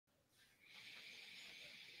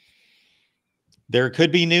There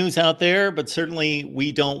could be news out there, but certainly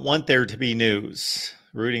we don't want there to be news.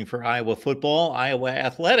 Rooting for Iowa football, Iowa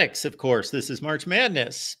athletics, of course. This is March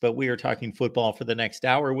Madness, but we are talking football for the next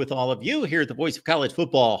hour with all of you here at the Voice of College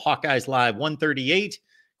Football, Hawkeyes Live 138.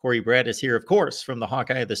 Corey Brad is here, of course, from the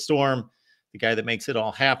Hawkeye of the Storm, the guy that makes it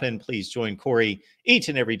all happen. Please join Corey each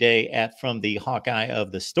and every day at From the Hawkeye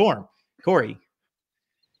of the Storm. Corey,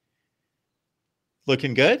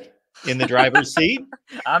 looking good in the driver's seat?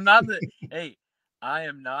 Hey, I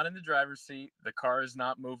am not in the driver's seat. The car is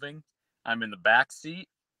not moving. I'm in the back seat,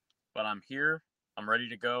 but I'm here. I'm ready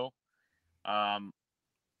to go. How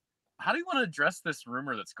do you want to address this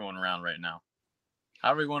rumor that's going around right now?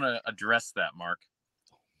 How do we want to address that, Mark?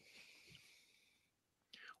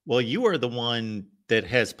 Well, you are the one that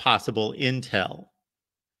has possible intel.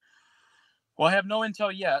 Well, I have no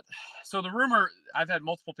intel yet. So the rumor, I've had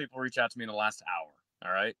multiple people reach out to me in the last hour.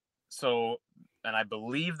 All right. So, and I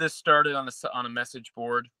believe this started on a message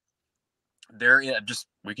board.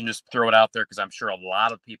 We can just throw it out there because I'm sure a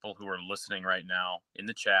lot of people who are listening right now in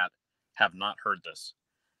the chat have not heard this.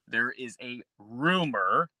 There is a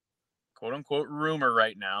rumor, quote unquote rumor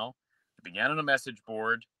right now, that began on a message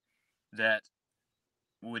board that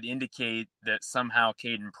would indicate that somehow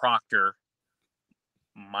KADYN PROCTOR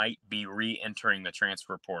might be re-entering the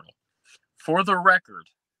transfer portal. For the record,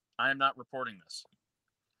 I am not reporting this.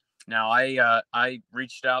 Now, I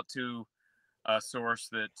reached out to a source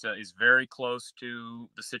that is very close to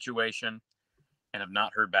the situation and have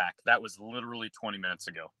not heard back. That was literally 20 minutes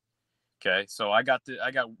ago. Okay, so I got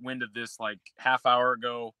wind of this like half hour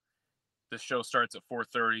ago. The show starts at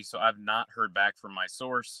 4:30, so I've not heard back from my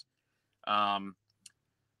source.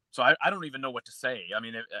 So I don't even know what to say. I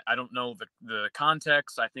mean, I don't know the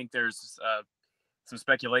context. I think there's some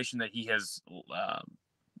speculation that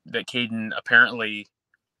that KADYN apparently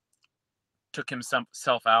took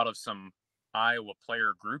himself out of some Iowa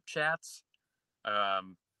player group chats.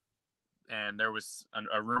 And there was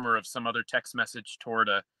a rumor of some other text message toward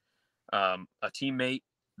a teammate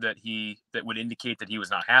that would indicate that he was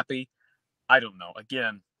not happy. I don't know.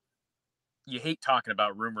 Again, you hate talking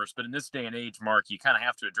about rumors, but in this day and age, Mark, you kind of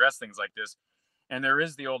have to address things like this. And there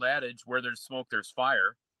is the old adage, where there's smoke, there's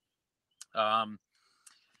fire. I'm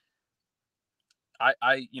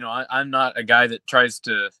not a guy that tries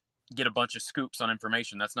to get a bunch of scoops on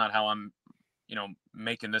information. That's not how I'm,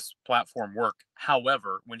 making this platform work.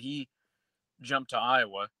 However, when he jumped to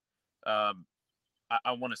Iowa, I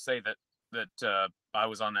want to say that I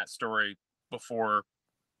was on that story before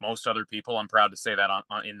most other people. I'm proud to say that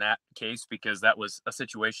in that case, because that was a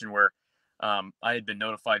situation where I had been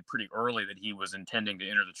notified pretty early that he was intending to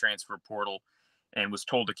enter the transfer portal and was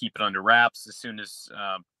told to keep it under wraps as soon as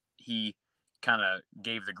he kind of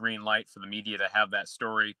gave the green light for the media to have that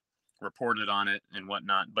story reported on it and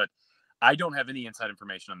whatnot. But I don't have any inside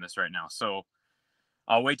information on this right now. So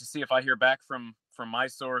I'll wait to see if I hear back from my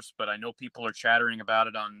source, but I know people are chattering about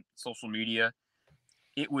it on social media.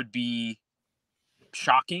 It would be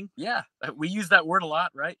shocking. Yeah, we use that word a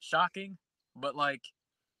lot, right? Shocking. But like,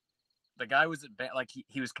 the guy was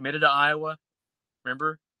he was committed to Iowa.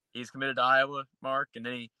 Remember, he's committed to Iowa, Mark, and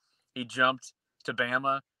then he jumped to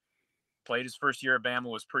Bama. Played his first year at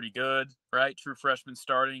Bama, was pretty good, right? True freshman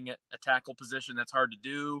starting at a tackle position, that's hard to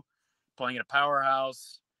do. Playing at a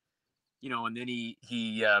powerhouse, and then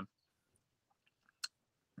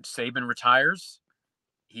Saban retires.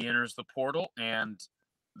 He enters the portal, and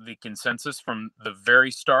the consensus from the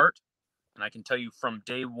very start, and I can tell you from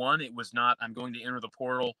day one, it was not, I'm going to enter the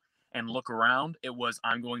portal and look around. It was,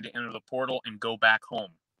 I'm going to enter the portal and go back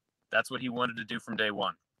home. That's what he wanted to do from day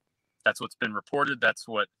one. That's what's been reported. That's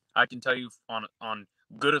what I can tell you on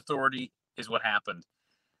good authority is what happened.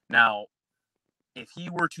 Now, if he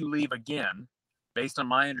were to leave again, based on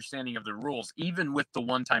my understanding of the rules, even with the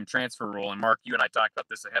one-time transfer rule, and Mark, you and I talked about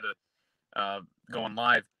this ahead of going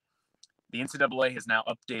live, the NCAA has now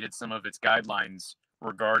updated some of its guidelines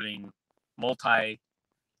regarding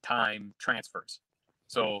multi-time transfers.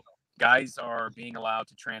 So guys are being allowed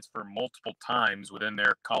to transfer multiple times within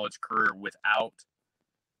their college career without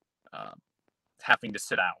having to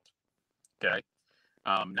sit out. Okay.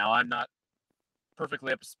 Now, I'm not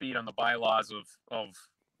perfectly up to speed on the bylaws of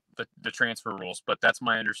the transfer rules, but that's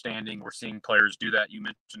my understanding. We're seeing players do that. You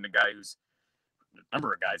mentioned a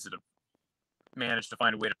number of guys that have managed to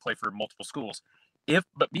find a way to play for multiple schools.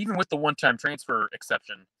 But even with the one-time transfer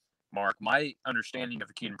exception, Mark, my understanding of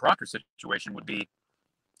the KADYN PROCTOR situation would be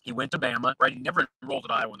he went to Bama, right? He never enrolled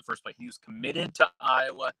at Iowa in the first place. He was committed to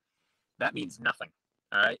Iowa. That means nothing,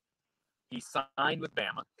 all right? He signed with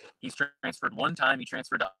Bama. He's transferred one time. He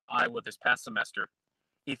transferred to Iowa this past semester.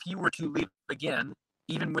 If he were to leave again,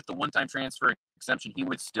 even with the one-time transfer exemption, he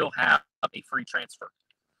would still have a free transfer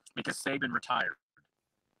because Saban retired.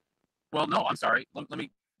 Well, no, I'm sorry. Let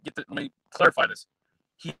me clarify this.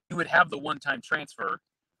 He would have the one-time transfer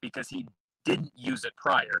because he didn't use it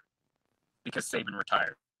prior because Saban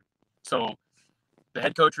retired. So the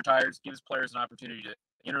head coach retires, gives players an opportunity to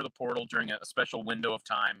enter the portal during a special window of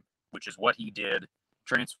time, which is what he did,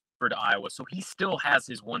 transfer to Iowa. So he still has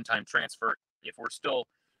his one-time transfer if we're still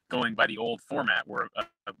going by the old format where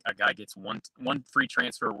a guy gets one free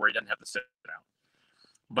transfer where he doesn't have to sit out.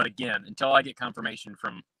 But again, until I get confirmation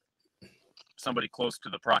from somebody close to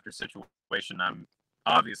the Proctor situation, I'm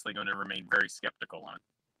obviously going to remain very skeptical on it.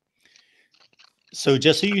 So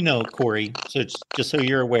just so you know, Corey, so just so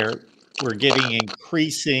you're aware, we're getting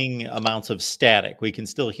increasing amounts of static. We can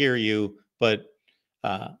still hear you, but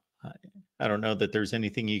I don't know that there's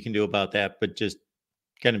anything you can do about that, but just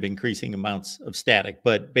kind of increasing amounts of static.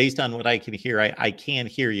 But based on what I can hear, I can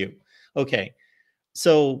hear you. Okay.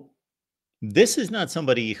 So this is not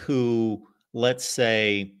somebody who, let's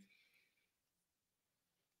say,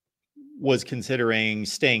 was considering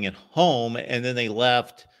staying at home and then they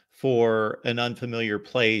left for an unfamiliar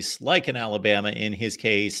place like in Alabama in his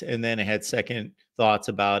case, and then had second thoughts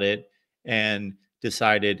about it and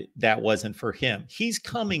decided that wasn't for him. He's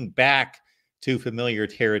coming back to familiar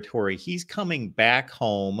territory. He's coming back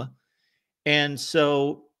home. And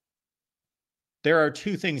so there are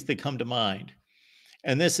two things that come to mind.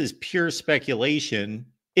 And this is pure speculation.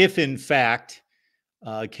 If in fact,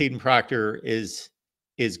 KADYN Proctor is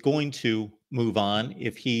going to move on,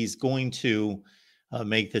 if he's going to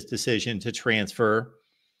make this decision to transfer.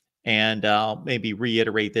 And I'll maybe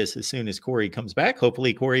reiterate this as soon as Corey comes back.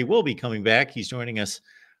 Hopefully, Corey will be coming back. He's joining us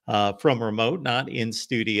from remote, not in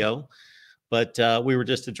studio. But we were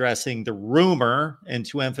just addressing the rumor, and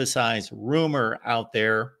to emphasize rumor out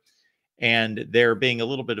there, and there being a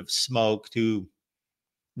little bit of smoke to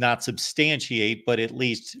not substantiate, but at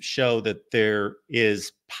least show that there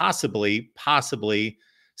is possibly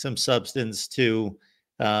some substance to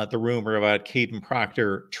the rumor about KADYN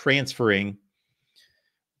Proctor transferring.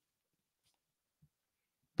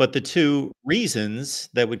 But the two reasons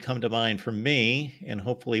that would come to mind for me, and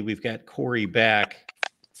hopefully we've got Corey back.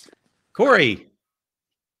 Corey.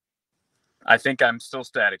 I think I'm still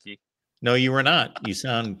staticky. No, you were not. You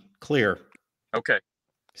sound clear. Okay.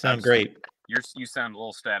 Sound great. You sound a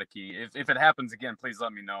little staticky. If it happens again, please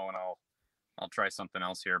let me know and I'll try something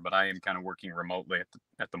else here. But I am kind of working remotely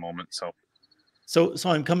at the moment. So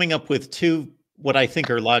I'm coming up with two what I think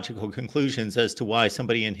are logical conclusions as to why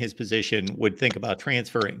somebody in his position would think about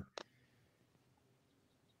transferring.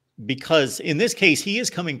 Because in this case, he is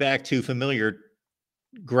coming back to familiar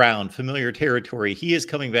ground, familiar territory. He is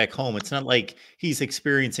coming back home. It's not like he's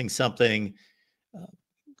experiencing something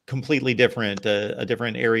completely different, a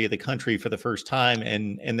different area of the country for the first time,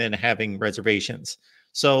 and then having reservations.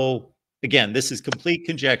 So again, this is complete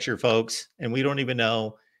conjecture, folks, and we don't even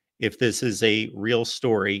know if this is a real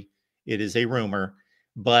story. It is a rumor,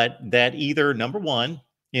 but that either, number one,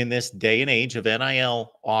 in this day and age of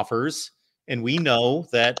NIL offers, and we know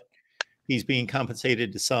that he's being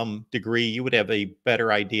compensated to some degree. You would have a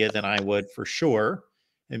better idea than I would for sure,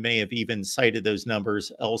 and may have even cited those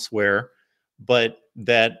numbers elsewhere, but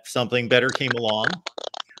that something better came along,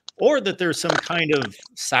 or that there's some kind of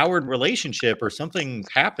soured relationship or something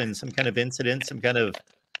happened, some kind of incident, some kind of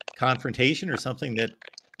confrontation or something that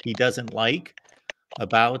he doesn't like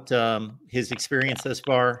about his experience thus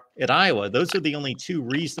far at Iowa. Those are the only two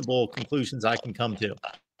reasonable conclusions I can come to,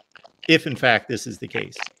 if in fact this is the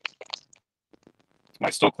case. Am I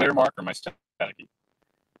still clear, Mark, or am I staticky?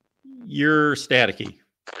 You're staticky.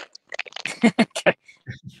 Okay.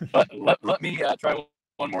 Let me try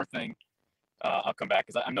one more thing. I'll come back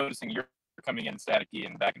because I'm noticing you're coming in staticky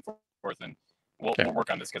and back and forth, and we'll work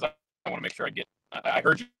on this because I want to make sure I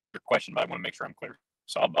heard your question, but I want to make sure I'm clear.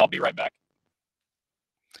 So I'll be right back.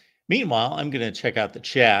 Meanwhile, I'm going to check out the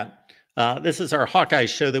chat. This is our Hawkeyes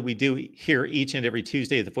show that we do here each and every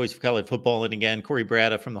Tuesday at the Voice of College Football. And again, Corey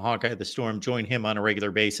Bratta from the Hawkeye of the Storm, join him on a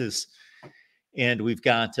regular basis. And we've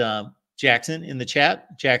got Jackson in the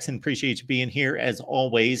chat. Jackson, appreciate you being here as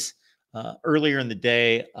always. Earlier in the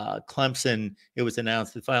day, Clemson, it was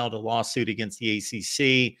announced, they filed a lawsuit against the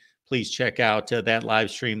ACC. Please check out that live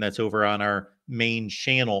stream that's over on our main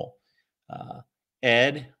channel.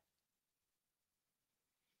 Ed.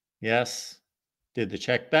 Yes. Did the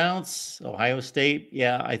check bounce? Ohio State?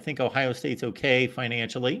 Yeah, I think Ohio State's okay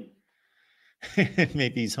financially.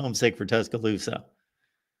 Maybe he's homesick for Tuscaloosa.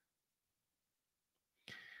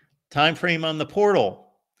 Time frame on the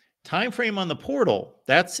portal. Time frame on the portal.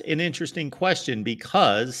 That's an interesting question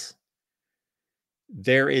because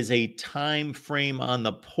there is a time frame on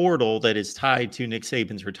the portal that is tied to Nick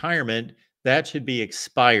Saban's retirement. That should be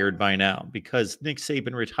expired by now because Nick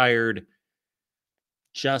Saban retired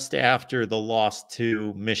just after the loss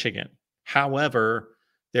to Michigan. However,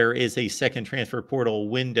 there is a second transfer portal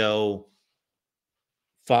window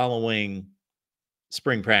following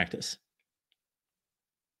spring practice.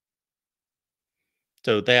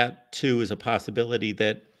 So that too is a possibility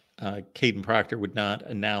that KADYN Proctor would not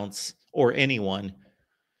announce, or anyone,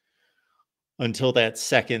 until that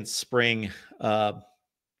second spring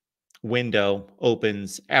window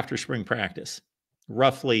opens after spring practice,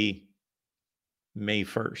 roughly May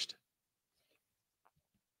 1st.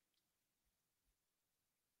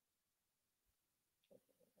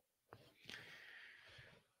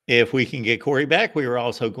 If we can get Corey back, we are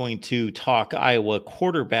also going to talk Iowa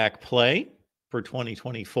quarterback play for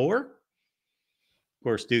 2024. Of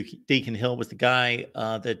course, Deacon Hill was the guy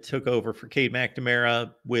that took over for Cade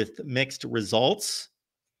McNamara with mixed results.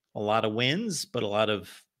 A lot of wins, but a lot of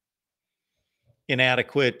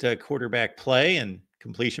inadequate quarterback play and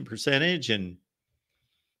completion percentage and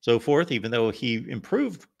so forth, even though he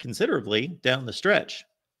improved considerably down the stretch.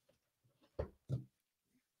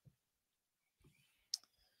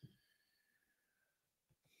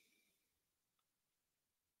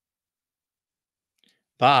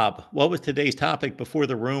 Bob, what was today's topic before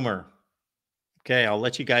the rumor? Okay, I'll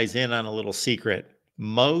let you guys in on a little secret.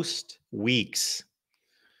 Most weeks,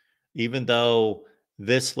 even though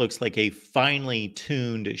this looks like a finely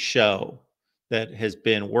tuned show that has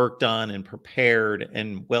been worked on and prepared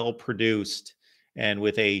and well produced, and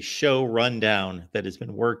with a show rundown that has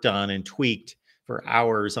been worked on and tweaked for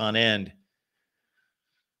hours on end,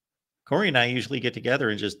 Corey and I usually get together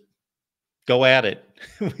and just go at it.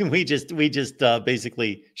 we just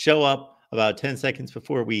basically show up about 10 seconds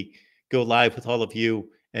before we go live with all of you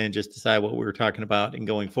and just decide what we were talking about and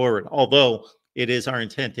going forward. Although it is our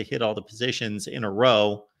intent to hit all the positions in a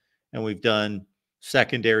row, and we've done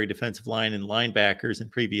secondary, defensive line, and linebackers in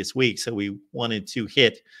previous weeks. So we wanted to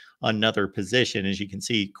hit another position. As you can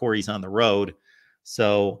see, Corey's on the road,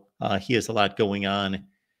 so he has a lot going on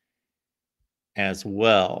as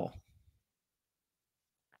well.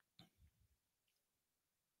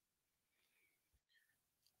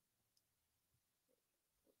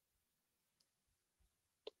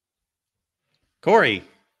 Corey,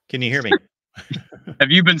 can you hear me? Have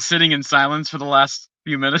you been sitting in silence for the last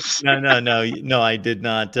few minutes? No, I did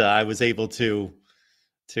not. I was able to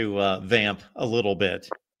vamp a little bit.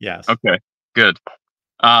 Yes. Okay, good.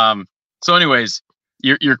 So anyways,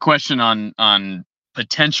 your question on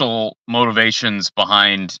potential motivations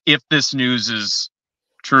behind if this news is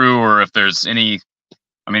true, or if there's any,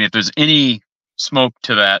 if there's any smoke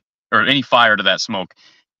to that, or any fire to that smoke.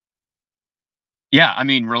 Yeah,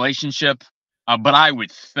 relationship, but I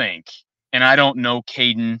would think, and I don't know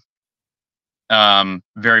KADYN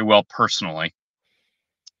very well personally.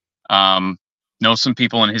 Know some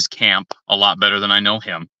people in his camp a lot better than I know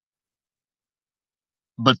him.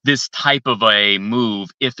 But this type of a move,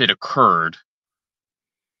 if it occurred,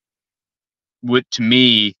 would, to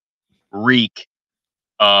me, reek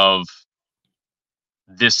of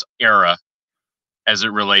this era as it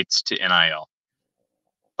relates to NIL.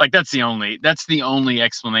 Like that's the only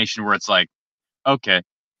explanation where it's like, okay,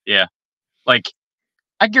 yeah. Like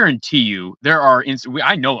I guarantee you there are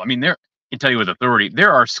I can tell you with authority,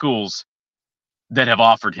 there are schools that have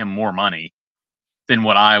offered him more money than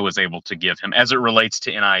what I was able to give him as it relates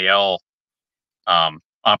to NIL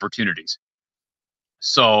opportunities.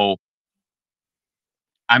 So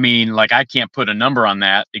I can't put a number on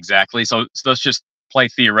that exactly. So let's just play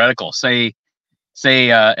theoretical. Say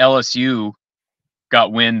LSU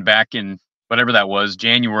got wind back in whatever that was,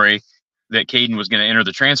 January, that KADYN was going to enter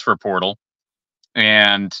the transfer portal,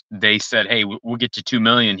 and they said, "Hey, we'll get you $2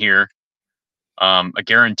 million here, a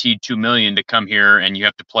guaranteed $2 million to come here, and you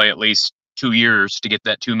have to play at least 2 years to get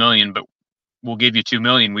that $2 million, but we'll give you $2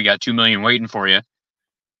 million. We got $2 million waiting for you."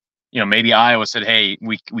 Maybe Iowa said, "Hey,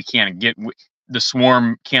 we can't get the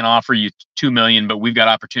Swarm can't offer you $2 million, but we've got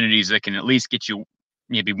opportunities that can at least get you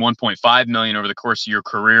maybe $1.5 million over the course of your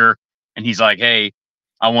career." And he's like, "Hey,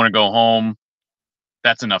 I want to go home.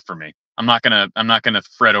 That's enough for me. I'm not gonna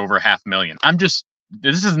fret over $500,000.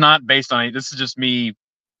 This is not based on it. This is just me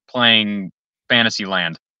playing fantasy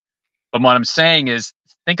land. But what I'm saying is,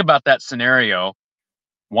 think about that scenario.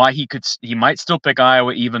 Why he might still pick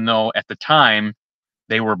Iowa, even though at the time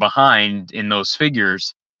they were behind in those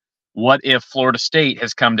figures. What if Florida State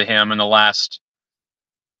has come to him in the last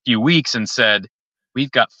few weeks and said,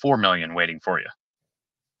 "We've got $4 million waiting for you,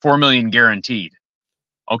 $4 million guaranteed"?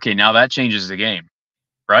 Okay, now that changes the game,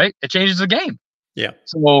 right? It changes the game. Yeah.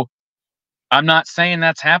 So I'm not saying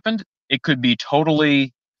that's happened. It could be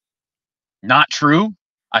totally not true.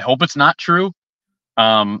 I hope it's not true.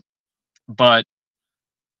 But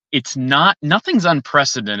it's not, nothing's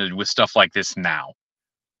unprecedented with stuff like this now.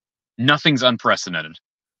 Nothing's unprecedented.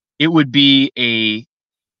 It would be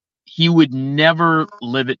he would never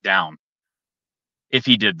live it down if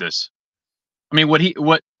he did this. I mean,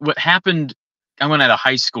 what happened coming out of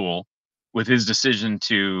high school with his decision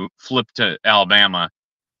to flip to Alabama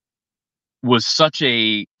was such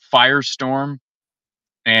a firestorm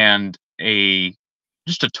and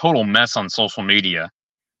just a total mess on social media,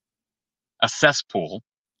 a cesspool.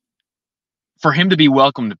 For him to be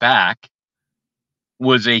welcomed back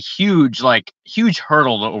was a huge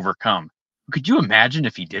hurdle to overcome. Could you imagine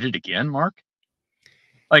if he did it again, Mark?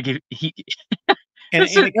 Like if he And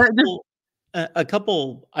a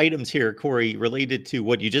couple items here, Corey, related to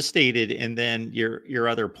what you just stated, and then your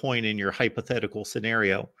other point in your hypothetical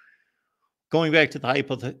scenario. Going back to the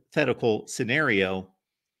hypothetical scenario,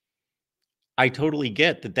 I totally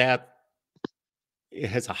get that it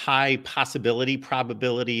has a high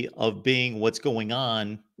probability of being what's going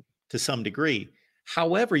on to some degree.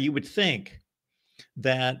 However, you would think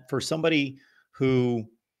that for somebody who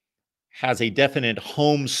has a definite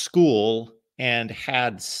home school and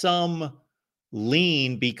had some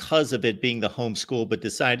lean because of it being the home school, but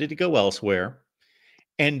decided to go elsewhere,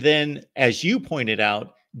 and then, as you pointed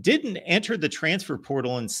out, didn't enter the transfer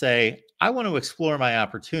portal and say, I want to explore my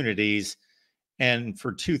opportunities, and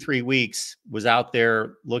for 2-3 weeks was out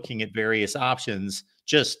there looking at various options,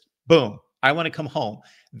 just boom, I want to come home.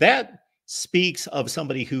 That speaks of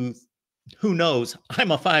somebody who knows,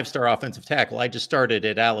 I'm a 5-star offensive tackle. I just started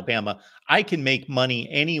at Alabama. I can make money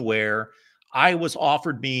anywhere. I was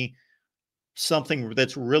offered me something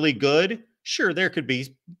that's really good. Sure, there could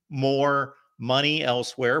be more money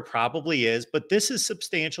elsewhere, probably is, but this is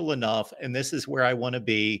substantial enough, and this is where I want to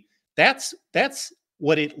be. That's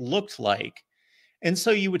what it looked like. And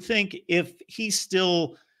so you would think if he's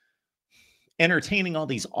still entertaining all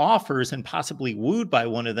these offers and possibly wooed by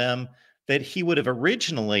one of them, that he would have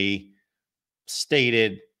originally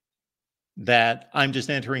stated that I'm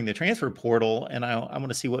just entering the transfer portal and I want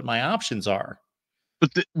to see what my options are.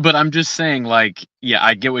 But I'm just saying, like, yeah,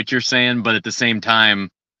 I get what you're saying, but at the same time,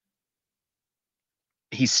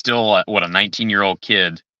 he's still a 19-year-old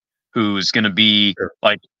kid who's going to be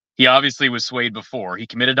like, he obviously was swayed before. He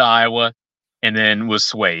committed to Iowa and then was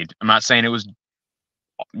swayed. I'm not saying it was,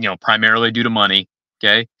 primarily due to money.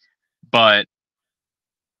 Okay. But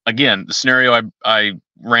again, the scenario I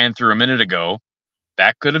ran through a minute ago,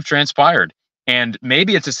 that could have transpired. And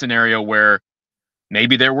maybe it's a scenario where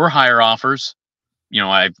maybe there were higher offers.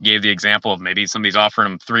 I gave the example of maybe somebody's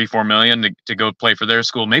offering him $3-4 million to go play for their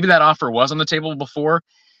school. Maybe that offer was on the table before.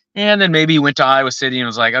 And then maybe he went to Iowa City and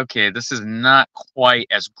was like, okay, this is not quite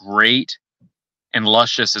as great and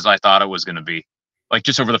luscious as I thought it was going to be. Like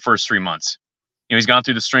just over the first 3 months. He's gone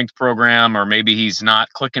through the strength program, or maybe he's not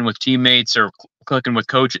clicking with teammates or clicking with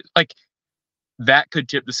coaches. Like that could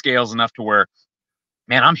tip the scales enough to where,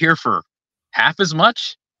 man, I'm here for half as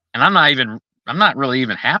much and I'm not really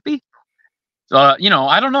even happy. I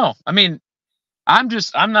don't know. I mean, I'm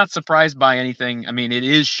not surprised by anything. I mean, it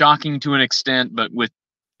is shocking to an extent, but with,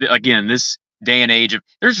 again, this day and age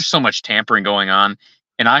there's just so much tampering going on.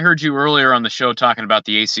 And I heard you earlier on the show talking about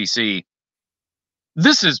the ACC.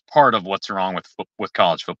 This is part of what's wrong with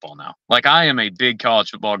college football now. Like, I am a big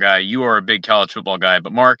college football guy. You are a big college football guy.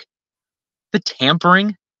 But Mark, the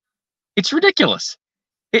tampering, it's ridiculous.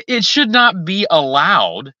 It should not be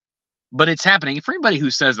allowed, but it's happening. For anybody who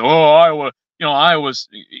says, "Oh, Iowa's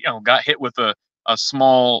got hit with a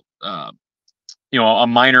small, a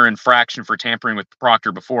minor infraction for tampering with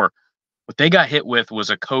Proctor before," what they got hit with was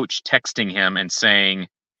a coach texting him and saying,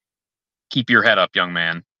 "Keep your head up, young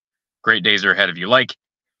man. Great days are ahead of you." Like,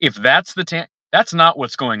 if that's that's not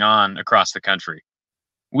what's going on across the country.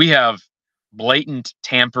 We have blatant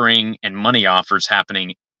tampering and money offers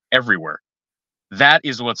happening everywhere. That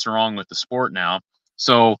is what's wrong with the sport now.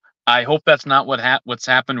 So I hope that's not what's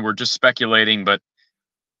happened. We're just speculating, but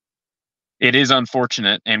it is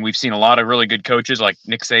unfortunate. And we've seen a lot of really good coaches like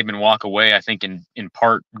Nick Saban walk away, I think in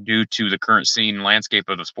part due to the current scene and landscape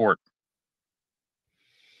of the sport.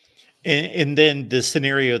 And then the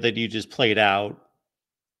scenario that you just played out,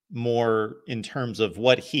 more in terms of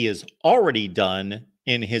what he has already done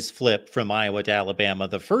in his flip from Iowa to Alabama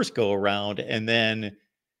the first go around, and then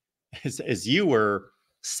as you were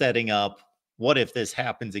setting up, what if this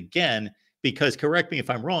happens again? Because, correct me if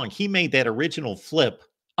I'm wrong, he made that original flip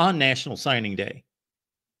on National Signing Day.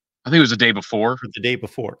 I think it was the day before. Or the day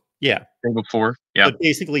before. Yeah. Day before. Yeah. But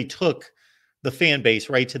basically took the fan base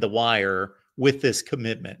right to the wire with this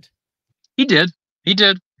commitment. He did.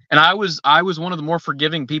 And I was one of the more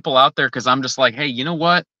forgiving people out there, because I'm just like, hey, you know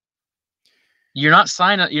what? You're not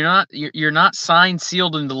signed,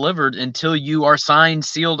 sealed, and delivered until you are signed,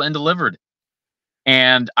 sealed, and delivered.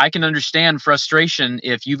 And I can understand frustration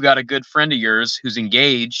if you've got a good friend of yours who's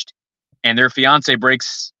engaged and their fiance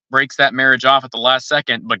breaks that marriage off at the last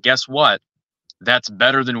second. But guess what? That's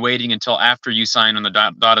better than waiting until after you sign on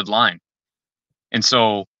the dotted line. And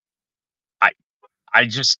so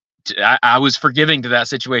I was forgiving to that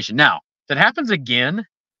situation. Now, if it happens again,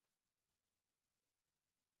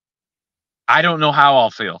 I don't know how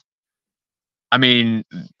I'll feel. I mean,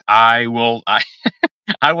 I will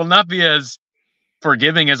not be as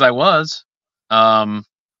forgiving as I was. I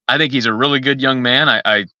think he's a really good young man.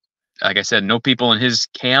 I like I said, know people in his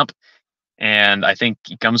camp, and I think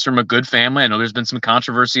he comes from a good family. I know there's been some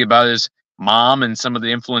controversy about his mom and some of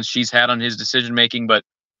the influence she's had on his decision making, but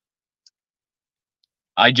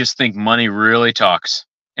I just think money really talks.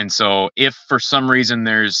 And so if for some reason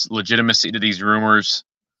there's legitimacy to these rumors,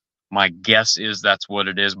 my guess is that's what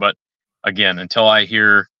it is. But again, until I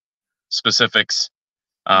hear specifics,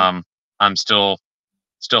 I'm still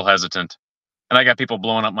hesitant. And I got people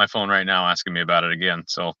blowing up my phone right now asking me about it again.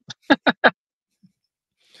 So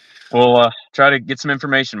we'll try to get some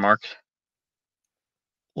information, Mark.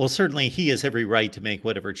 Well, certainly he has every right to make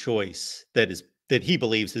whatever choice that he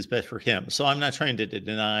believes is best for him. So I'm not trying to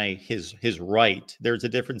deny his right. There's a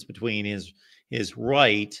difference between his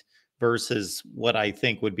right versus what I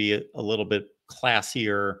think would be a little bit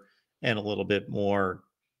classier and a little bit more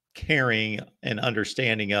caring and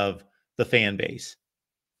understanding of the fan base.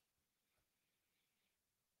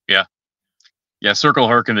 Yeah. Circle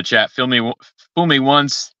Herc in the chat. Fool me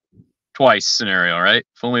once, twice scenario, right?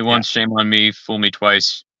 Fool me once, shame on me. Fool me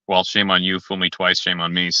twice, well, shame on you. Fool me twice, shame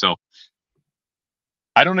on me. So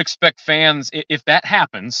I don't expect fans, if that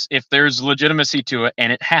happens, if there's legitimacy to it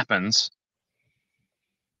and it happens,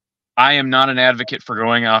 I am not an advocate for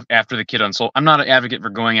going after the kid on I'm not an advocate for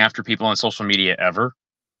going after people on social media ever.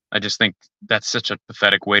 I just think that's such a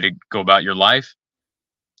pathetic way to go about your life,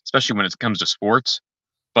 especially when it comes to sports.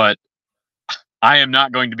 But I am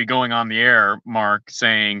not going to be going on the air, Mark,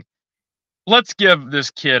 saying, let's give this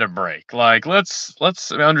kid a break. Like, let's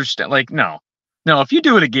understand. Like, no, if you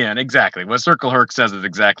do it again, exactly what Circle Herc says is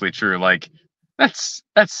exactly true. Like, that's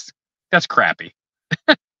crappy.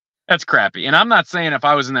 That's crappy. And I'm not saying if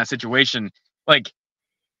I was in that situation, like,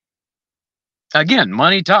 again,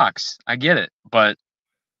 money talks. I get it. But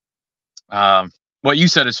what you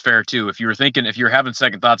said is fair too. If you're having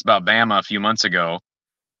second thoughts about Bama a few months ago,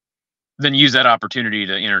 then use that opportunity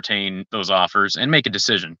to entertain those offers and make a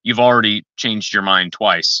decision. You've already changed your mind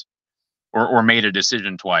twice or made a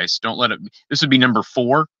decision twice. Don't let it, this would be number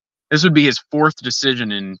 4. This would be his 4th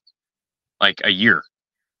decision in like a year.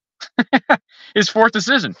 His 4th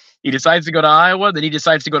decision. He decides to go to Iowa, then he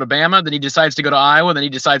decides to go to Bama, then he decides to go to Iowa, then he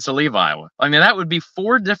decides to leave Iowa. I mean, that would be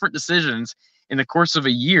 4 different decisions in the course of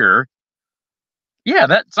a year. Yeah,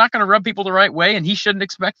 that's not going to rub people the right way, and he shouldn't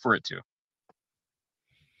expect for it to.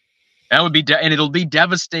 That would be, and it'll be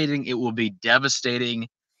devastating. It will be devastating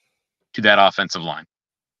to that offensive line.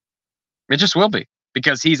 It just will be,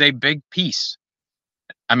 because he's a big piece.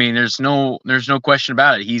 I mean, there's no question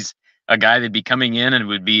about it. He's a guy that'd be coming in and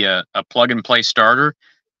would be a plug and play starter.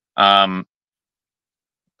 Yeah,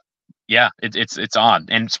 it's odd.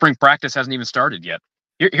 And spring practice hasn't even started yet.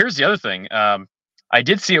 Here's the other thing. I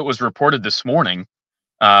did see it was reported this morning.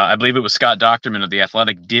 I believe it was Scott Docterman of The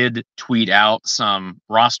Athletic did tweet out some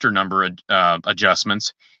roster number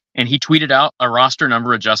adjustments, and he tweeted out a roster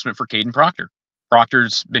number adjustment for KADYN Proctor.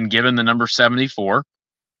 Proctor's been given the number 74,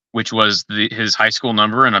 which was his high school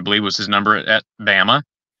number, and I believe was his number at Bama.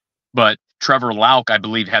 But Trevor Lauk, I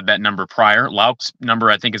believe, had that number prior. Lauk's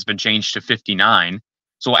number, I think, has been changed to 59.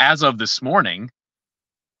 So as of this morning,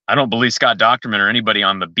 I don't believe Scott Docterman or anybody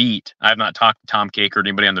on the beat, I have not talked to Tom Cake or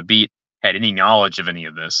anybody on the beat, had any knowledge of any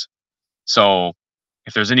of this. So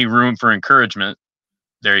if there's any room for encouragement,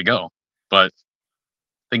 there you go. But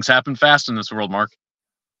things happen fast in this world, Mark.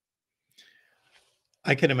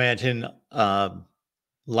 I can imagine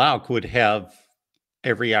Lauk would have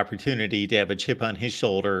every opportunity to have a chip on his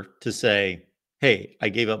shoulder to say, hey, I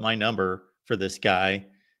gave up my number for this guy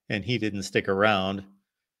and he didn't stick around.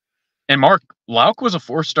 And Mark, Lauk was a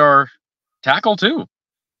 4-star tackle too.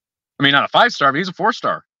 I mean, not a 5-star, but he's a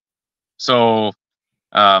 4-star. So,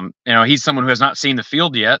 he's someone who has not seen the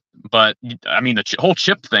field yet, but I mean, the whole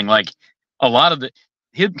chip thing, like a lot of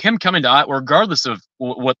him coming to Iowa, regardless of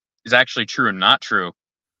what is actually true and not true,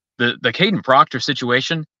 the KADYN Proctor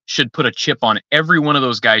situation, should put a chip on every one of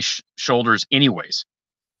those guys' shoulders anyways.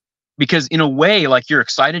 Because in a way, like, you're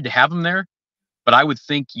excited to have them there, but I would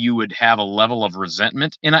think you would have a level of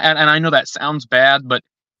resentment. And I know that sounds bad, but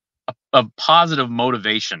a positive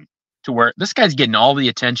motivation to where this guy's getting all the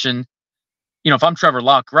attention. You know, if I'm Trevor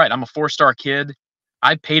Locke, right, I'm a 4-star kid.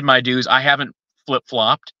 I paid my dues. I haven't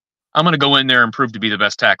flip-flopped. I'm going to go in there and prove to be the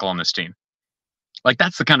best tackle on this team. Like,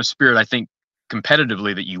 that's the kind of spirit I think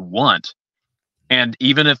competitively that you want. And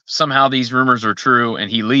even if somehow these rumors are true and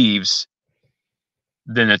he leaves,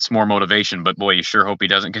 then it's more motivation. But boy, you sure hope he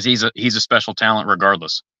doesn't, because he's a special talent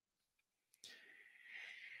regardless.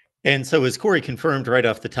 And so, as Corey confirmed right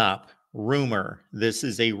off the top, rumor. This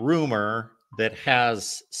is a rumor that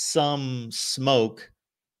has some smoke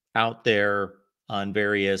out there on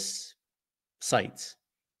various sites,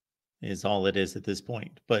 is all it is at this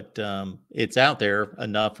point. But it's out there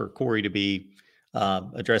enough for Corey to be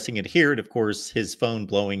addressing it here. And of course, his phone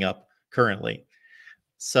blowing up currently.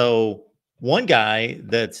 So one guy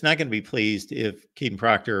that's not going to be pleased if KADYN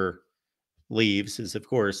Proctor leaves is, of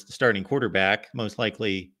course, the starting quarterback, most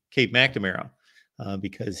likely Cade McNamara,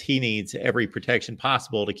 because he needs every protection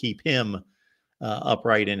possible to keep him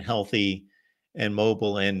upright and healthy and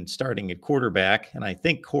mobile and starting at quarterback. And I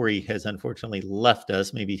think Corey has unfortunately left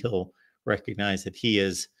us. Maybe he'll recognize that he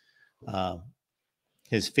is,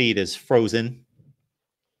 his feet is frozen.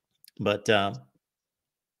 But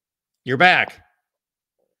you're back.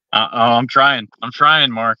 I'm trying,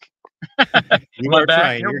 Mark. You are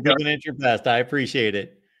trying. You're giving it your best. I appreciate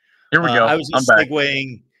it. Here we go. I was just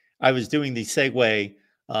segueing. I was doing the segue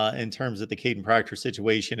in terms of the KADYN Proctor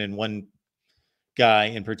situation, and one guy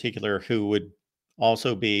in particular who would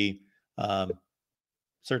also be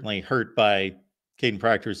certainly hurt by KADYN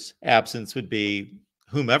Proctor's absence would be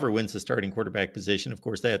whomever wins the starting quarterback position. Of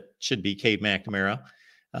course, that should be Cade McNamara,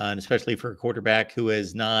 and especially for a quarterback who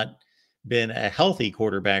has not been a healthy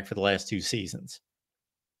quarterback for the last 2 seasons.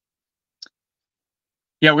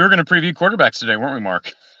 Yeah, we were going to preview quarterbacks today, weren't we,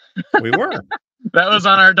 Mark? We were. That was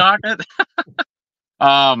on our docket.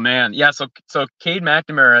 Oh man, yeah. So Cade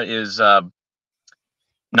McNamara is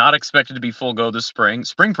not expected to be full go this spring.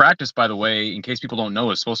 Spring practice, by the way, in case people don't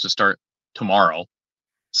know, is supposed to start tomorrow.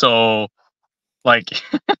 So, like,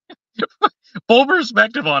 full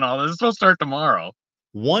perspective on all this. It's supposed to start tomorrow.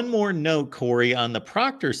 One more note, Corey, on the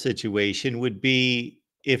Proctor situation would be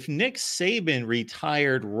if Nick Saban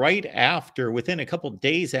retired right after, within a couple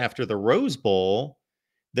days after the Rose Bowl,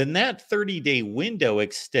 then that 30-day window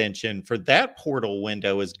extension for that portal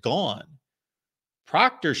window is gone.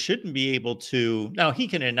 Proctor shouldn't be able to, now he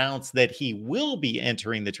can announce that he will be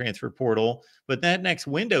entering the transfer portal, but that next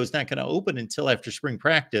window is not going to open until after spring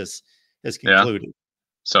practice is concluded. Yeah.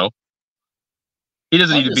 So he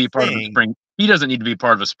doesn't need to be part of the spring. He doesn't need to be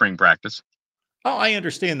part of a spring practice. Oh, I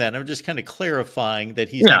understand that. I'm just kind of clarifying that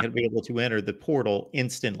he's not going to be able to enter the portal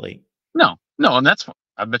instantly. No, and that's,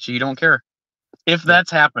 I bet you don't care. If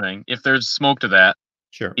that's happening, if there's smoke to that,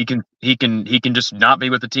 sure, he can just not be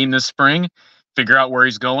with the team this spring, figure out where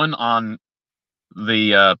he's going on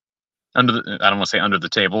the I don't want to say under the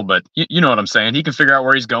table, but you know what I'm saying. He can figure out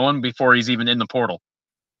where he's going before he's even in the portal.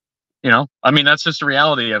 You know, I mean, that's just the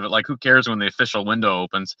reality of it. Like, who cares when the official window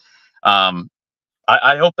opens?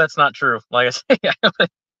 I hope that's not true. Like I say,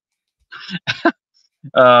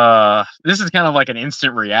 this is kind of like an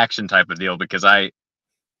instant reaction type of deal, because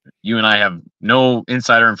you and I have no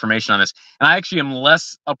insider information on this. And I actually am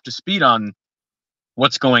less up to speed on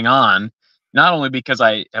what's going on, not only because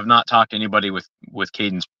I have not talked to anybody with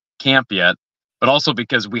KADYN's camp yet, but also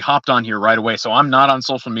because we hopped on here right away. So I'm not on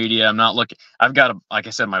social media. I'm not looking. I've got, like I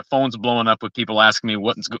said, my phone's blowing up with people asking me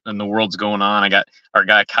what in the world's going on. I got our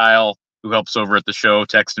guy Kyle, who helps over at the show,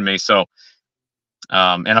 texting me. So,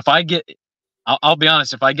 and if I get, I'll be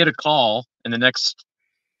honest, if I get a call in the next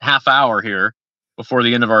half hour here before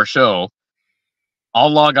the end of our show,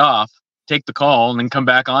 I'll log off, take the call, and then come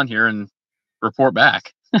back on here and report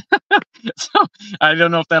back. So I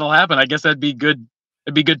don't know if that'll happen. I guess that'd be good.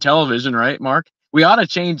 It'd be good television, right, Mark? We ought to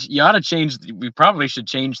change. We probably should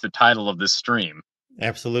change the title of this stream.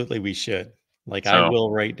 Absolutely, we should. Like, I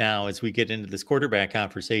will right now as we get into this quarterback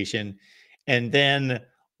conversation. And then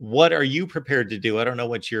what are you prepared to do? I don't know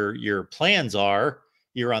what your plans are.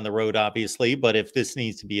 You're on the road, obviously, but if this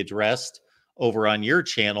needs to be addressed over on your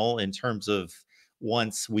channel in terms of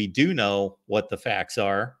once we do know what the facts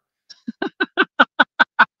are.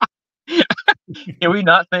 Can we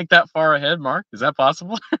not think that far ahead, Mark? Is that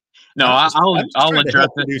possible? No, I'll address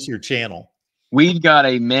it. Produce your channel. We've got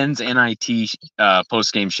a men's NIT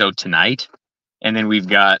post-game show tonight, and then we've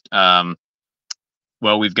got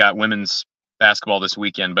women's basketball this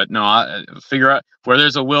weekend. But no, I figure out where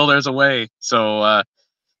there's a will, there's a way. So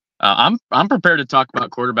I'm prepared to talk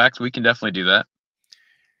about quarterbacks. We can definitely do that.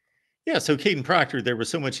 Yeah, so KADYN Proctor, there was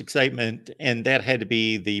so much excitement, and that had to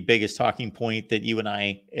be the biggest talking point that you and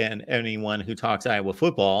I and anyone who talks Iowa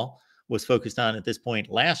football was focused on at this point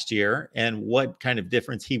last year, and what kind of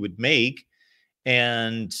difference he would make.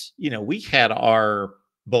 And, we had our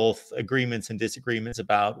both agreements and disagreements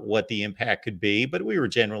about what the impact could be, but we were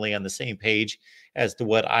generally on the same page as to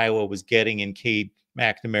what Iowa was getting in Cade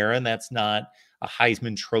McNamara. And that's not a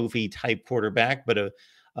Heisman Trophy type quarterback, but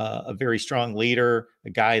a very strong leader, a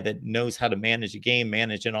guy that knows how to manage a game,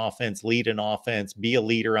 manage an offense, lead an offense, be a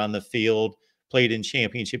leader on the field, played in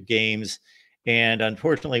championship games. And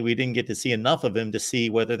unfortunately, we didn't get to see enough of him to see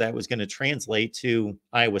whether that was going to translate to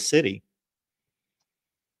Iowa City.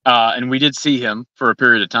 And we did see him for a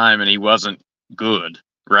period of time, and he wasn't good,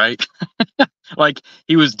 right? Like,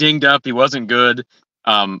 he was dinged up. He wasn't good.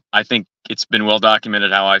 I think it's been well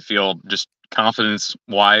documented how I feel just confidence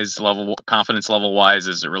level wise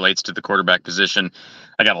as it relates to the quarterback position.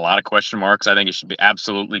 I got a lot of question marks. I think it should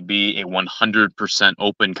absolutely be a 100%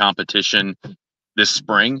 open competition this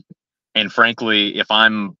spring. And frankly, if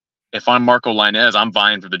I'm Marco Lainez, I'm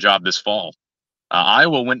vying for the job this fall.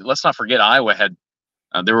 Iowa went. Let's not forget, Iowa had.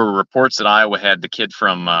 There were reports that Iowa had the kid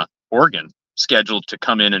from Oregon scheduled to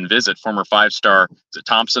come in and visit, former 5-star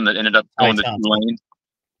Thompson that ended up going to Tulane.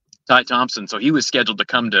 Ty Thompson. So he was scheduled to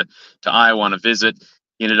come to Iowa on a visit.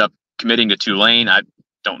 He ended up committing to Tulane. I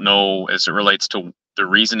don't know as it relates to the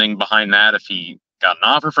reasoning behind that, if he got an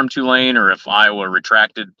offer from Tulane or if Iowa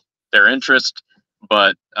retracted their interest.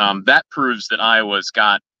 But that proves that Iowa's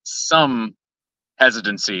got some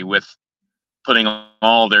hesitancy with putting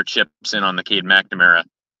all their chips in on the Cade McNamara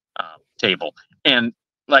table. And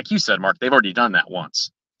like you said, Mark, they've already done that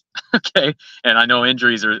once. Okay. And I know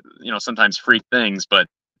injuries are, sometimes freak things, but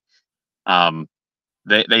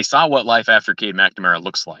they saw what life after Cade McNamara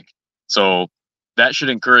looks like. So that should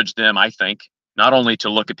encourage them, I think, not only to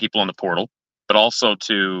look at people in the portal, but also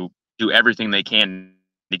to do everything they can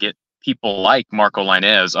to get people like Marco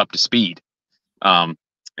Lainez up to speed. And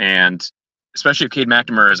especially if Cade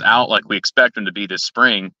McNamara is out like we expect him to be this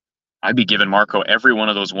spring, I'd be giving Marco every one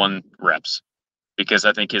of those 1 reps, because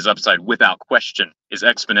I think his upside, without question, is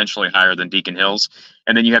exponentially higher than Deacon Hill's.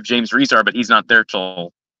 And then you have James Rezar, but he's not there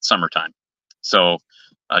till summertime. So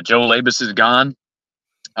Joe Labus is gone.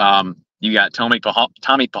 You got Tommy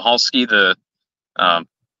Pahalski, the I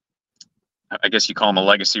guess you call him a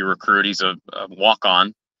legacy recruit. He's a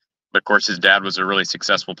walk-on, but of course his dad was a really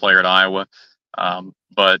successful player at Iowa.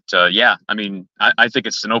 Yeah, I mean, I think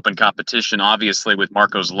it's an open competition. Obviously, with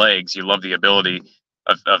Marco's legs, you love the ability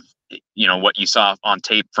of what you saw on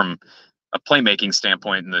tape from a playmaking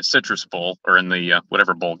standpoint in the Citrus Bowl, or in the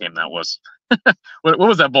whatever bowl game that was. What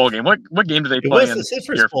was that bowl game? What game did they play in? It was the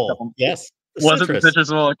Citrus Bowl. Yes. Was it the Citrus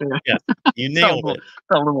Bowl? Okay. Yeah, you nailed it.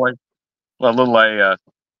 A little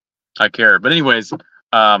I care. But anyways,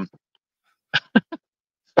 so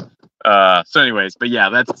anyways, but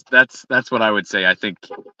yeah, that's what I would say. I think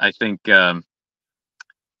they're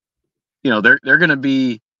going to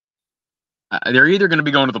be they're either going to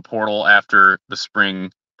be going to the portal after the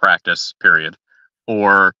spring practice period,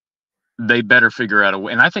 or they better figure out a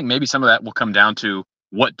way. And I think maybe some of that will come down to,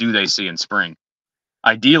 what do they see in spring?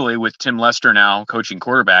 Ideally, with Tim Lester now coaching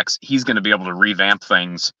quarterbacks, he's going to be able to revamp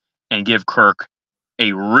things and give Kirk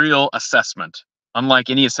a real assessment, unlike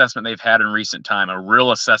any assessment they've had in recent time, a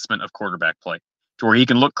real assessment of quarterback play, to where he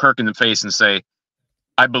can look Kirk in the face and say,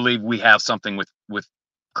 I believe we have something with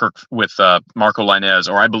Kirk, with Marco Lainez,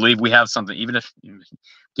 or I believe we have something, even if you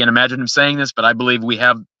can't imagine him saying this, but I believe we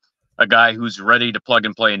have a guy who's ready to plug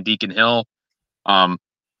and play in Deacon Hill.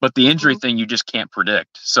 But the injury thing, you just can't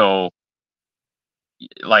predict. So,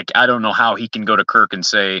 like, I don't know how he can go to Kirk and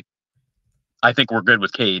say, I think we're good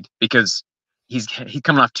with Cade, because he's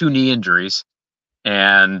coming off 2 knee injuries,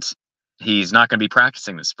 and he's not going to be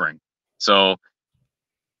practicing this spring. So,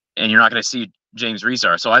 and you're not going to see James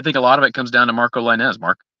Rezar. So I think a lot of it comes down to Marco Lainez,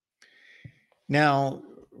 Mark. Now,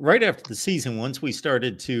 right after the season, once we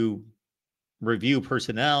started to review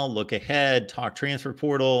personnel, look ahead, talk transfer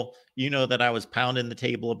portal, that I was pounding the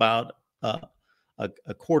table about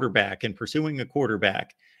a quarterback and pursuing a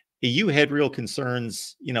quarterback. You had real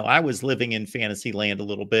concerns. I was living in fantasy land a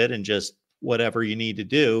little bit, and just whatever you need to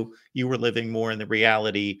do. You were living more in the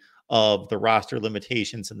reality of the roster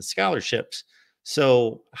limitations and the scholarships.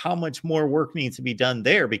 So how much more work needs to be done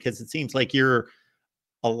there? Because it seems like you're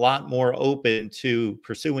a lot more open to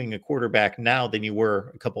pursuing a quarterback now than you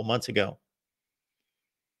were a couple months ago.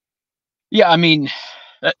 Yeah, I mean,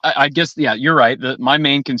 I guess, yeah, you're right. My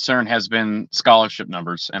main concern has been scholarship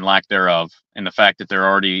numbers and lack thereof, and the fact that they're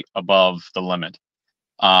already above the limit.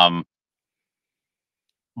 But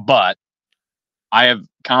I have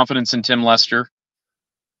confidence in Tim Lester.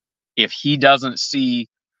 If he doesn't see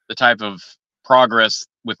the type of progress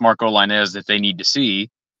with Marco Lainez that they need to see,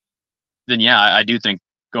 then yeah, I do think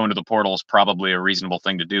going to the portal is probably a reasonable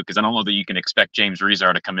thing to do, because I don't know that you can expect James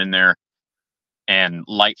Rezar to come in there and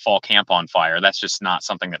light fall camp on fire. That's just not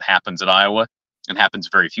something that happens at Iowa and happens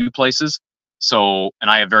very few places. So, and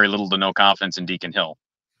I have very little to no confidence in Deacon Hill.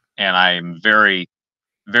 And I'm very,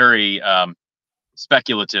 very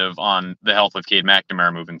speculative on the health of Cade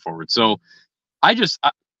McNamara moving forward. So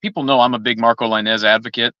people know I'm a big Marco Lainez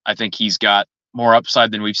advocate. I think he's got more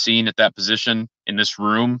upside than we've seen at that position in this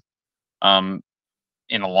room in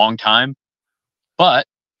a long time. But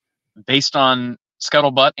based on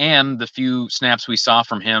scuttlebutt and the few snaps we saw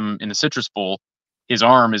from him in the Citrus Bowl, his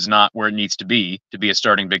arm is not where it needs to be a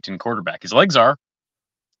starting Big Ten quarterback. His legs are.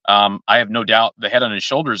 I have no doubt the head on his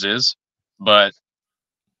shoulders is. But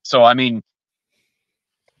so, I mean,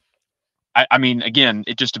 again,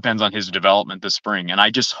 it just depends on his development this spring. And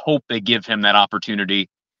I just hope they give him that opportunity,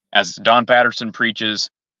 as Don Patterson preaches,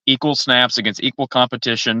 equal snaps against equal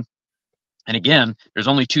competition. And again, there's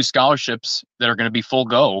only 2 scholarships that are going to be full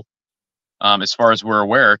go. As far as we're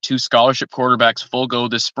aware, 2 scholarship quarterbacks full go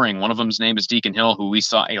this spring. One of them's name is Deacon Hill, who we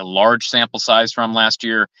saw a large sample size from last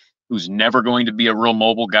year, who's never going to be a real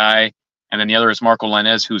mobile guy. And then the other is Marco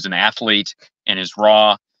Lainez, who's an athlete and is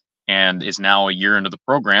raw and is now a year into the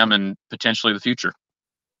program and potentially the future.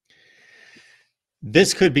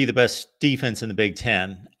 This could be the best defense in the Big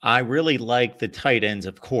Ten. I really like the tight ends,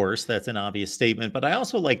 of course. That's an obvious statement. But I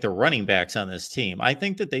also like the running backs on this team. I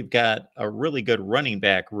think that they've got a really good running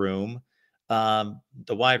back room.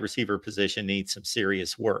 The wide receiver position needs some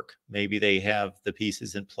serious work. Maybe they have the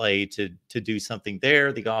pieces in play to do something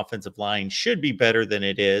there. The offensive line should be better than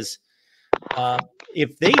it is.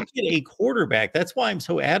 If they get a quarterback, that's why I'm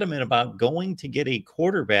so adamant about going to get a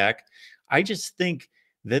quarterback. I just think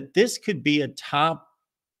that this could be a top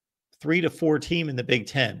 3 to 4 team in the Big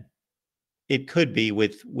Ten. It could be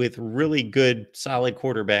with really good, solid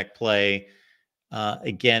quarterback play.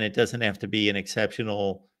 Again, it doesn't have to be an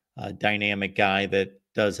exceptional, dynamic guy that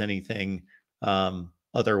does anything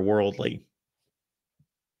otherworldly.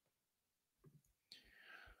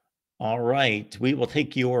 All right. We will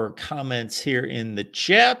take your comments here in the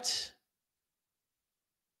chat.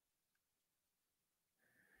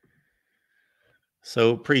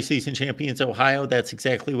 So preseason champions, Ohio, that's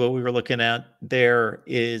exactly what we were looking at. There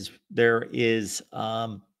is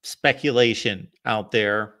speculation out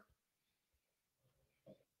there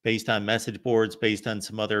based on message boards, based on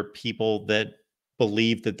some other people that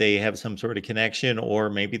believe that they have some sort of connection, or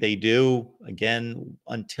maybe they do. Again,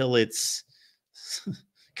 until it's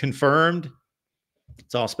confirmed,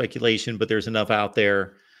 it's all speculation, but there's enough out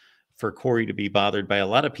there for Corey to be bothered by a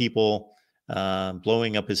lot of people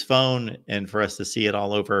blowing up his phone and for us to see it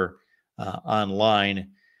all over online.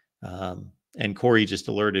 And Corey just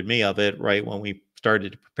alerted me of it right when we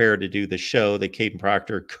started to prepare to do the show that KADYN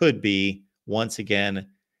Proctor could be once again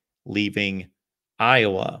leaving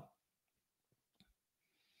Iowa.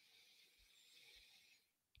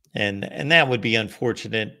 And that would be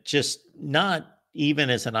unfortunate, just not even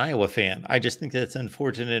as an Iowa fan. I just think that's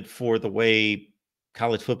unfortunate for the way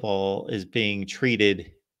college football is being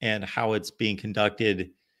treated and how it's being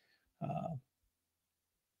conducted.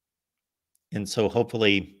 And so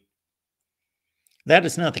hopefully that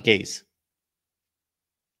is not the case.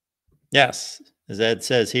 Yes, as Ed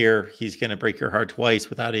says here, he's going to break your heart twice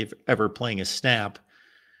without ever playing a snap.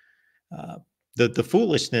 The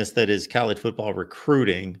foolishness that is college football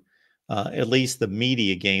recruiting, at least the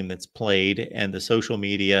media game that's played and the social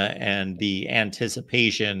media and the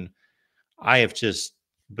anticipation, I have just,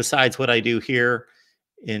 besides what I do here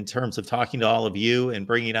in terms of talking to all of you and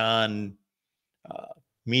bringing on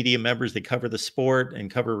media members that cover the sport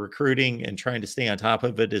and cover recruiting and trying to stay on top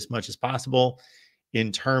of it as much as possible,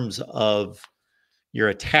 in terms of your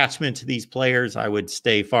attachment to these players, I would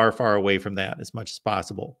stay far, far away from that as much as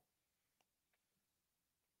possible.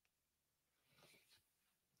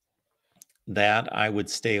 That I would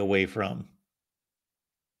stay away from.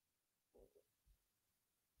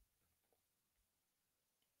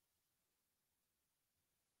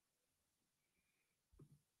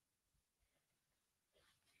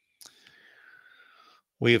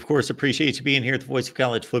 We, of course, appreciate you being here at the Voice of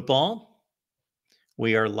College Football.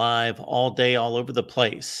 We are live all day, all over the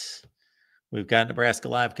place. We've got Nebraska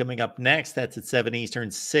Live coming up next. That's at 7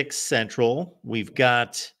 Eastern, 6 Central. We've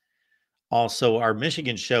got Also, our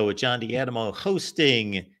Michigan show with John D'Adamo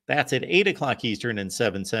hosting. That's at 8 o'clock Eastern and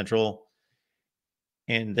 7 Central.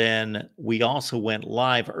 And then we also went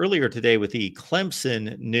live earlier today with the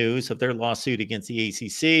Clemson news of their lawsuit against the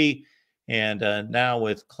ACC. And now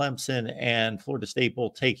with Clemson and Florida State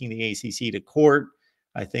both taking the ACC to court,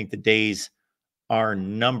 I think the days are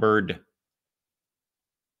numbered.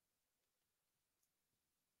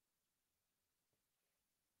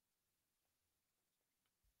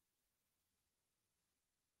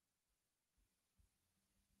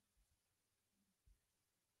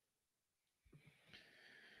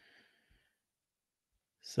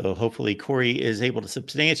 So hopefully Corey is able to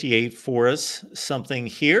substantiate for us something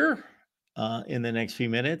here in the next few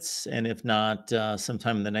minutes. And if not,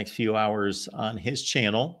 sometime in the next few hours on his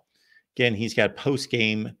channel. Again, he's got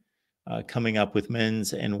post-game coming up with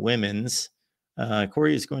men's and women's.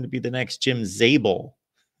 Corey is going to be the next Jim Zabel.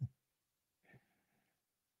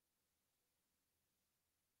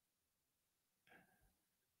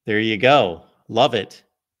 There you go. Love it.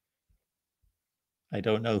 I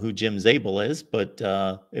don't know who Jim Zabel is, but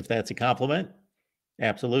if that's a compliment,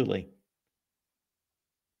 absolutely.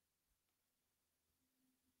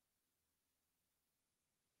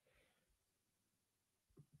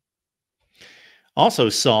 Also,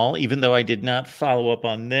 Saul, even though I did not follow up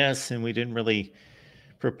on this and we didn't really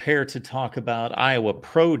prepare to talk about Iowa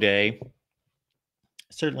Pro Day,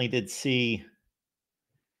 certainly did see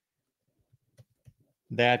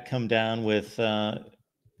that come down with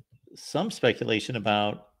some speculation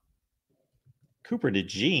about Cooper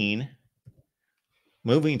DeJean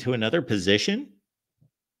moving to another position.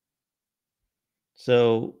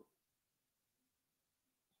 So,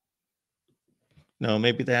 no,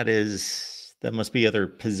 maybe that must be other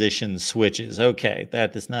position switches. Okay,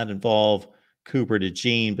 that does not involve Cooper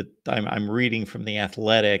DeJean, but I'm reading from the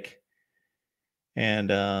Athletic and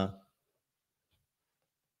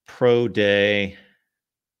Pro Day.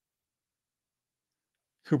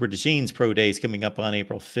 Cooper DeJean's Pro Day is coming up on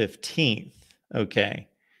April 15th. Okay.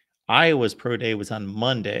 Iowa's Pro Day was on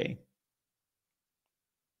Monday.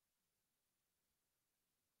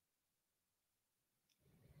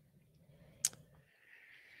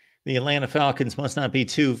 The Atlanta Falcons must not be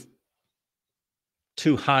too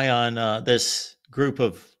high on this group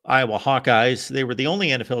of Iowa Hawkeyes. They were the only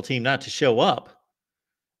NFL team not to show up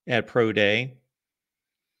at Pro Day.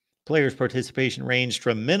 Players' participation ranged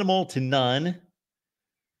from minimal to none.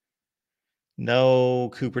 No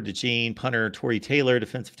Cooper DeJean, punter Torrey Taylor,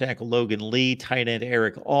 defensive tackle Logan Lee, tight end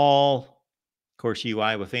Eric All. Of course, you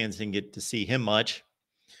Iowa fans didn't get to see him much.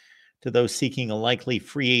 To those seeking a likely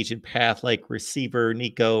free agent path like receiver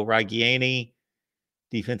Nico Ragiani,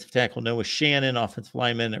 defensive tackle Noah Shannon, offensive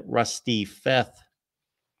lineman Rusty Feth,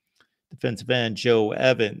 defensive end Joe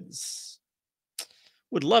Evans.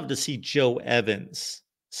 Would love to see Joe Evans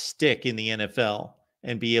stick in the NFL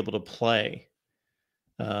and be able to play.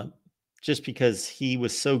 Just because he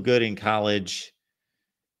was so good in college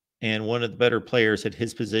and one of the better players at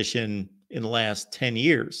his position in the last 10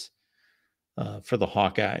 years for the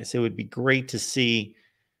Hawkeyes. It would be great to see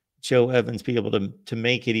Joe Evans be able to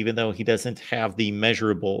make it, even though he doesn't have the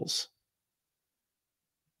measurables.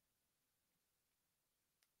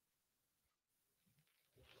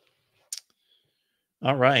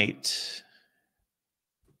 All right.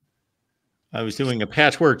 I was doing a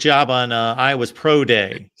patchwork job on Iowa's Pro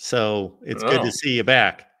Day, so it's good to see you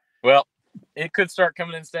back. Well, it could start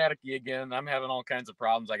coming in staticky again. I'm having all kinds of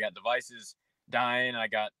problems. I got devices dying. I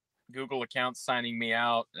got Google accounts signing me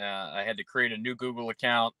out. I had to create a new Google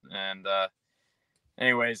account. And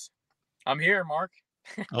anyways, I'm here, Mark.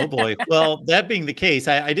 Oh, boy. Well, that being the case,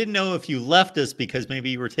 I didn't know if you left us because maybe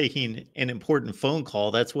you were taking an important phone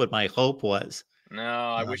call. That's what my hope was. No,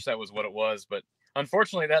 I wish that was what it was. But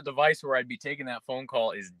unfortunately, that device where I'd be taking that phone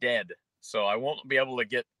call is dead. So I won't be able to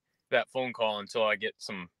get that phone call until I get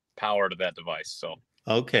some power to that device. So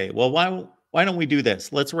okay. Well, why don't we do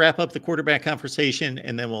this? Let's wrap up the quarterback conversation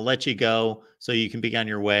and then we'll let you go so you can be on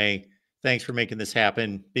your way. Thanks for making this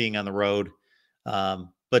happen, being on the road.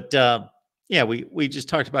 Yeah, we just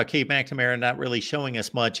talked about Cade McNamara not really showing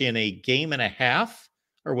us much in a game and a half,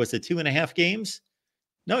 or was it 2.5 games?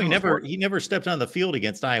 No, he never stepped on the field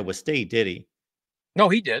against Iowa State, did he? No,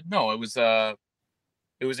 he did. No, it was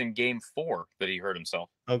in game 4 that he hurt himself.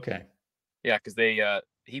 Okay. Yeah, because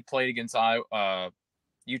he played against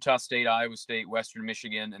Utah State, Iowa State, Western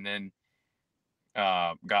Michigan, and then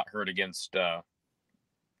got hurt against. Wait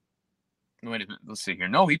a minute, let's see here.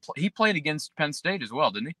 No, he played against Penn State as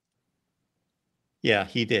well, didn't he? Yeah,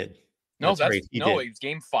 he did. No, right. It was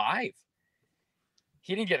game 5.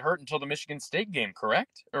 He didn't get hurt until the Michigan State game,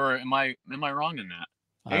 correct? Or am I wrong in that?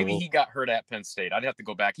 Maybe he got hurt at Penn State. I'd have to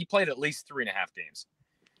go back. He played at least 3.5 games.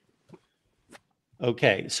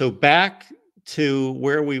 Okay, so back to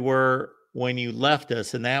where we were when you left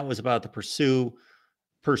us, and that was about the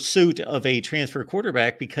pursuit of a transfer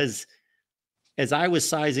quarterback, because as I was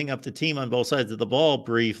sizing up the team on both sides of the ball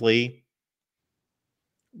briefly,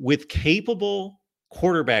 with capable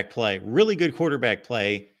quarterback play, really good quarterback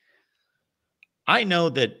play, I know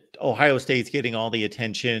that Ohio State's getting all the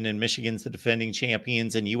attention and Michigan's the defending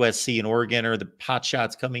champions and USC and Oregon are the pot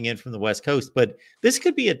shots coming in from the West Coast, but this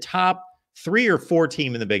could be a top 3 or 4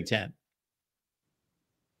 team in the Big Ten.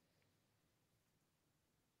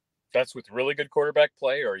 That's with really good quarterback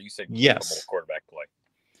play, or you said capable yes. quarterback play?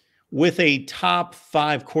 With a top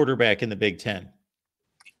 5 quarterback in the Big Ten.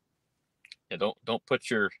 Yeah,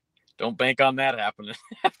 don't bank on that happening.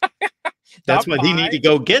 That's why they need to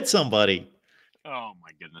go get somebody. Oh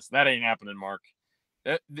my goodness, that ain't happening, Mark.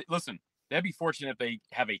 Listen, they'd be fortunate if they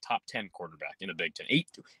have a top 10 quarterback in the Big Ten.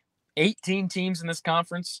 18 teams in this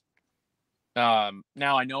conference. Now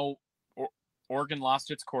I know Oregon lost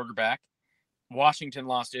its quarterback. Washington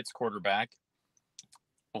lost its quarterback.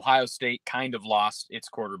 Ohio State kind of lost its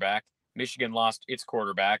quarterback. Michigan lost its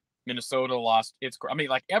quarterback. Minnesota lost its. I mean,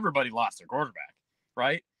 like, everybody lost their quarterback,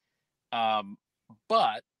 right?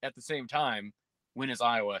 But at the same time, when has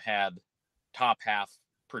Iowa had top half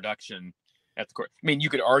production at the court? I mean, you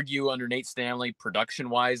could argue under Nate Stanley,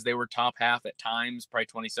 production-wise, they were top half at times. Probably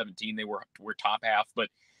 2017, they were top half. But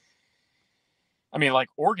I mean, like,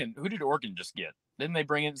 Oregon, who did Oregon just get? Didn't they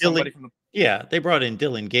bring in somebody from the? Yeah, they brought in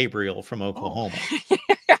Dylan Gabriel from Oklahoma.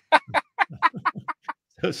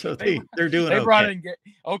 Oh. so they're doing. They brought in.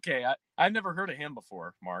 Okay, I never heard of him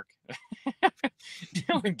before, Mark.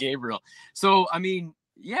 Dylan Gabriel. So I mean,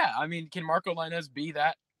 yeah, I mean, can Marco Lainez be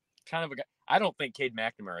that kind of a guy? I don't think Cade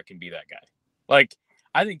McNamara can be that guy. Like,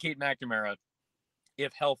 I think Cade McNamara,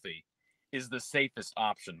 if healthy, is the safest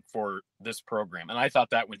option for this program, and I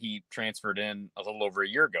thought that when he transferred in a little over a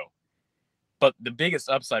year ago. But the biggest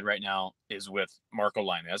upside right now is with Marco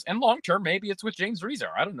Lainez. And long-term, maybe it's with James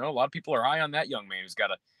Rezar. I don't know. A lot of people are high on that young man who's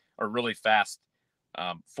got a really fast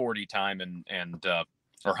 40 time and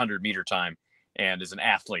or 100-meter time, and is an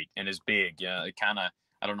athlete and is big. Kind of,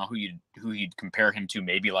 I don't know who you'd compare him to.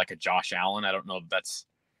 Maybe like a Josh Allen. I don't know if that's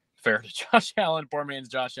fair to Josh Allen. Poor man's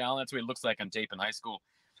Josh Allen. That's what he looks like on tape in high school.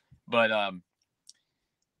 But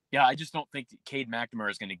yeah, I just don't think that Cade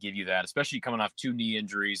McNamara is going to give you that, especially coming off 2 knee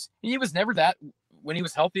injuries. And he was never that when he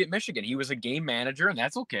was healthy at Michigan. He was a game manager, and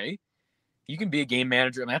that's okay. You can be a game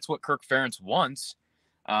manager, and that's what Kirk Ferentz wants.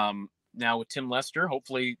 Now with Tim Lester,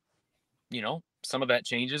 hopefully, some of that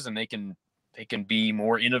changes, and they can be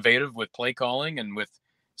more innovative with play calling and with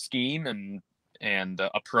scheme and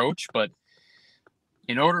approach. But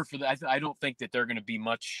in order for that, I don't think that they're going to be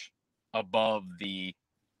much above the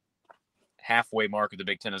halfway mark of the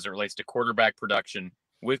Big Ten as it relates to quarterback production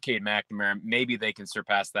with Cade McNamara. Maybe they can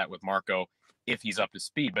surpass that with Marco if he's up to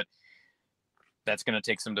speed, but that's going to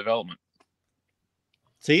take some development.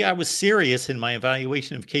 See, I was serious in my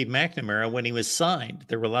evaluation of Cade McNamara when he was signed.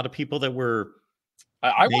 There were a lot of people that were.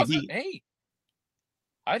 I wasn't. Hey,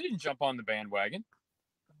 I didn't jump on the bandwagon.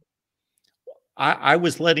 I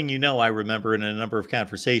was letting you know, I remember in a number of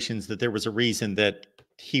conversations that there was a reason that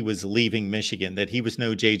he was leaving Michigan, that he was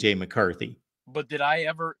no J.J. McCarthy. But did I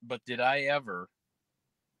ever?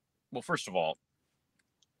 Well, first of all,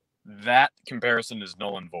 that comparison is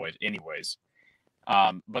null and void anyways.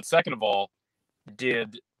 But second of all,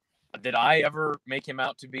 did I ever make him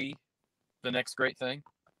out to be the next great thing?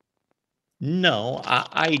 No,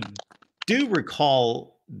 I do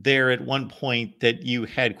recall there at one point that you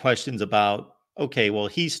had questions about, okay, well,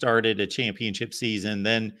 he started a championship season,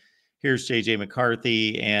 then here's J.J.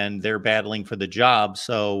 McCarthy, and they're battling for the job.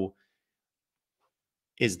 So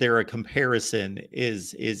is there a comparison?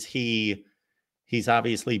 Is he's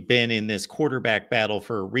obviously been in this quarterback battle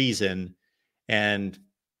for a reason. And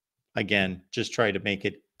again, just try to make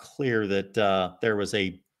it clear that there was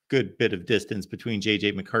a good bit of distance between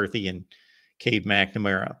J.J. McCarthy and Cade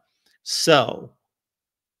McNamara. So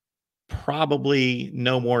probably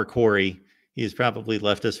no more Corey. He's probably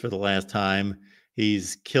left us for the last time.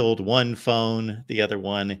 He's killed one phone. The other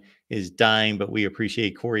one is dying, but we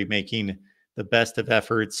appreciate Corey making the best of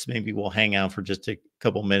efforts. Maybe we'll hang out for just a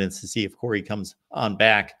couple minutes to see if Corey comes on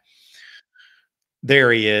back.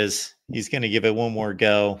 There he is. He's going to give it one more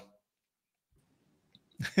go.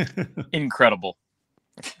 Incredible.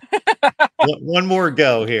 One more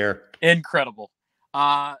go here. Incredible.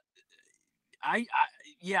 But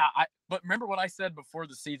remember what I said before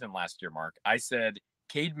the season last year, Mark? I said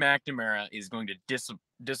Cade McNamara is going to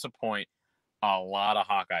disappoint a lot of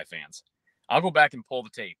Hawkeye fans. I'll go back and pull the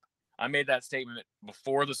tape. I made that statement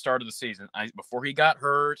before the start of the season. Before he got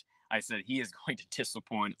hurt, I said he is going to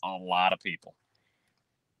disappoint a lot of people.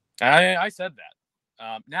 I said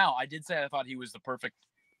that. Now, I did say I thought he was the perfect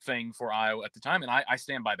thing for Iowa at the time, and I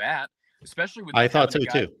stand by that. Especially with I thought so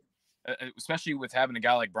too. Especially with having a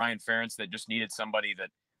guy like Brian Ferentz that just needed somebody that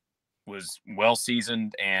was well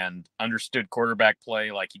seasoned and understood quarterback play.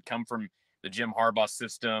 Like he'd come from the Jim Harbaugh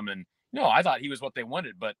system, and I thought he was what they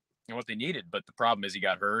wanted, but what they needed. But the problem is he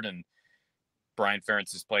got hurt, and Brian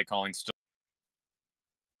Ferentz's play calling still,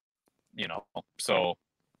 So,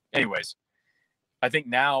 anyways, I think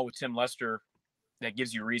now with Tim Lester, that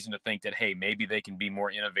gives you reason to think that, hey, maybe they can be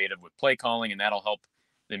more innovative with play calling, and that'll help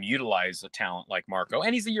them utilize a talent like Marco.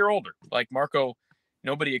 And he's a year older. Like Marco,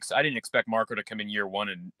 I didn't expect Marco to come in year one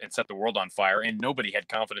and set the world on fire, and nobody had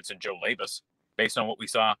confidence in Joe Labus based on what we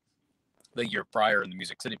saw the year prior in the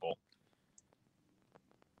Music City Bowl.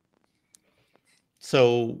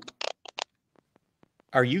 So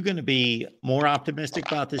are you going to be more optimistic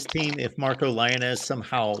about this team if Marco Lainez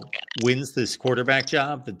somehow wins this quarterback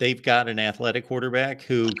job, that they've got an athletic quarterback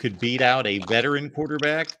who could beat out a veteran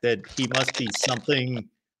quarterback, that he must be something?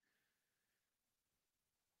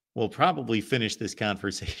 We'll probably finish this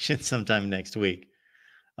conversation sometime next week.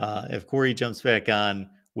 If Corey jumps back on,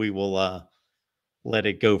 we will let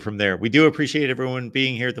it go from there. We do appreciate everyone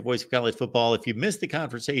being here at the Voice of College Football. If you missed the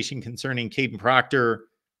conversation concerning KADYN Proctor,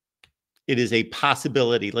 it is a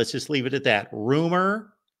possibility. Let's just leave it at that.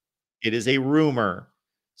 Rumor. It is a rumor.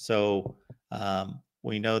 So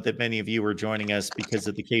we know that many of you are joining us because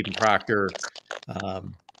of the KADYN Proctor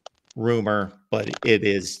rumor, but it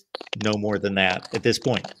is no more than that at this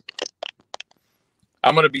point.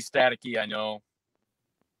 I'm going to be staticky, I know.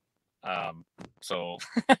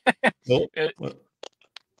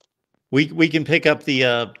 We can pick up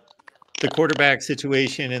the quarterback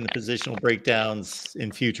situation and the positional breakdowns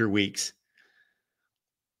in future weeks.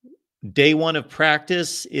 Day one of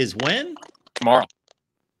practice is when? Tomorrow.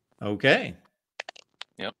 Okay.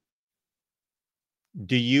 Yep.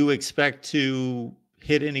 Do you expect to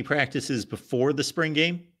hit any practices before the spring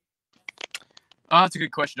game? That's a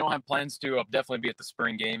good question. Don't have plans to. I'll definitely be at the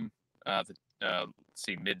spring game. Let's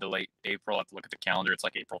see, mid to late April. I have to look at the calendar. It's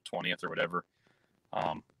like April 20th or whatever.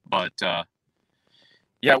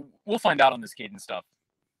 Yeah, we'll find out on this KADYN stuff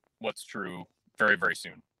what's true very, very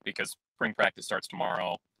soon, because spring practice starts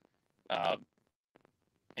tomorrow. And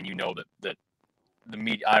that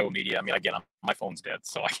the Iowa media, I mean, again, my phone's dead,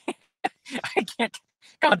 so I can't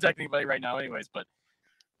contact anybody right now anyways. But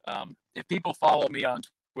if people follow me on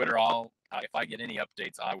Twitter, if I get any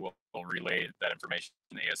updates, I will relay that information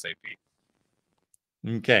ASAP.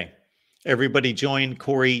 Okay. Everybody join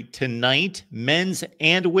Corey tonight. Men's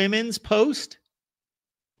and women's post?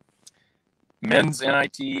 Men's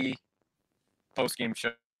NIT post-game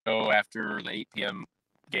show after the 8 p.m.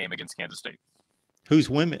 game against Kansas State. Who's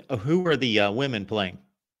women? Who are the women playing?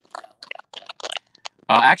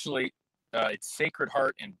 Actually, it's Sacred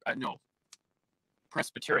Heart and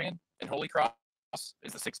Presbyterian and Holy Cross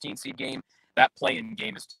is the 16 seed game. That play-in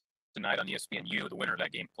game is tonight on ESPNU. The winner of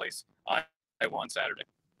that game plays Iowa on Saturday.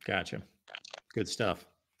 Gotcha. Good stuff.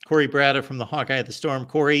 Corey Brada from the Hawkeye at the Storm.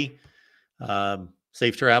 Corey,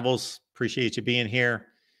 safe travels. Appreciate you being here.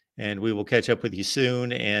 And we will catch up with you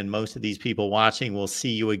soon. And most of these people watching will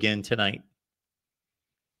see you again tonight.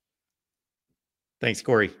 Thanks,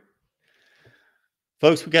 Corey.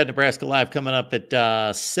 Folks, we got Nebraska Live coming up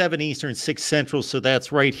at 7 Eastern, 6 Central. So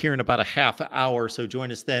that's right here in about a half hour. So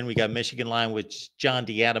join us then. We got Michigan Live with John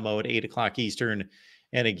D'Adamo at 8 o'clock Eastern.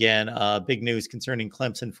 And again, big news concerning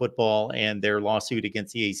Clemson football and their lawsuit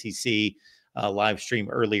against the ACC live stream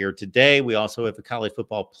earlier today. We also have a college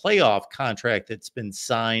football playoff contract that's been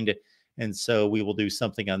signed. And so we will do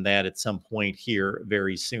something on that at some point here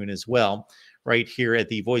very soon as well, right here at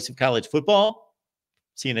the Voice of College Football.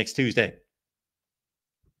 See you next Tuesday.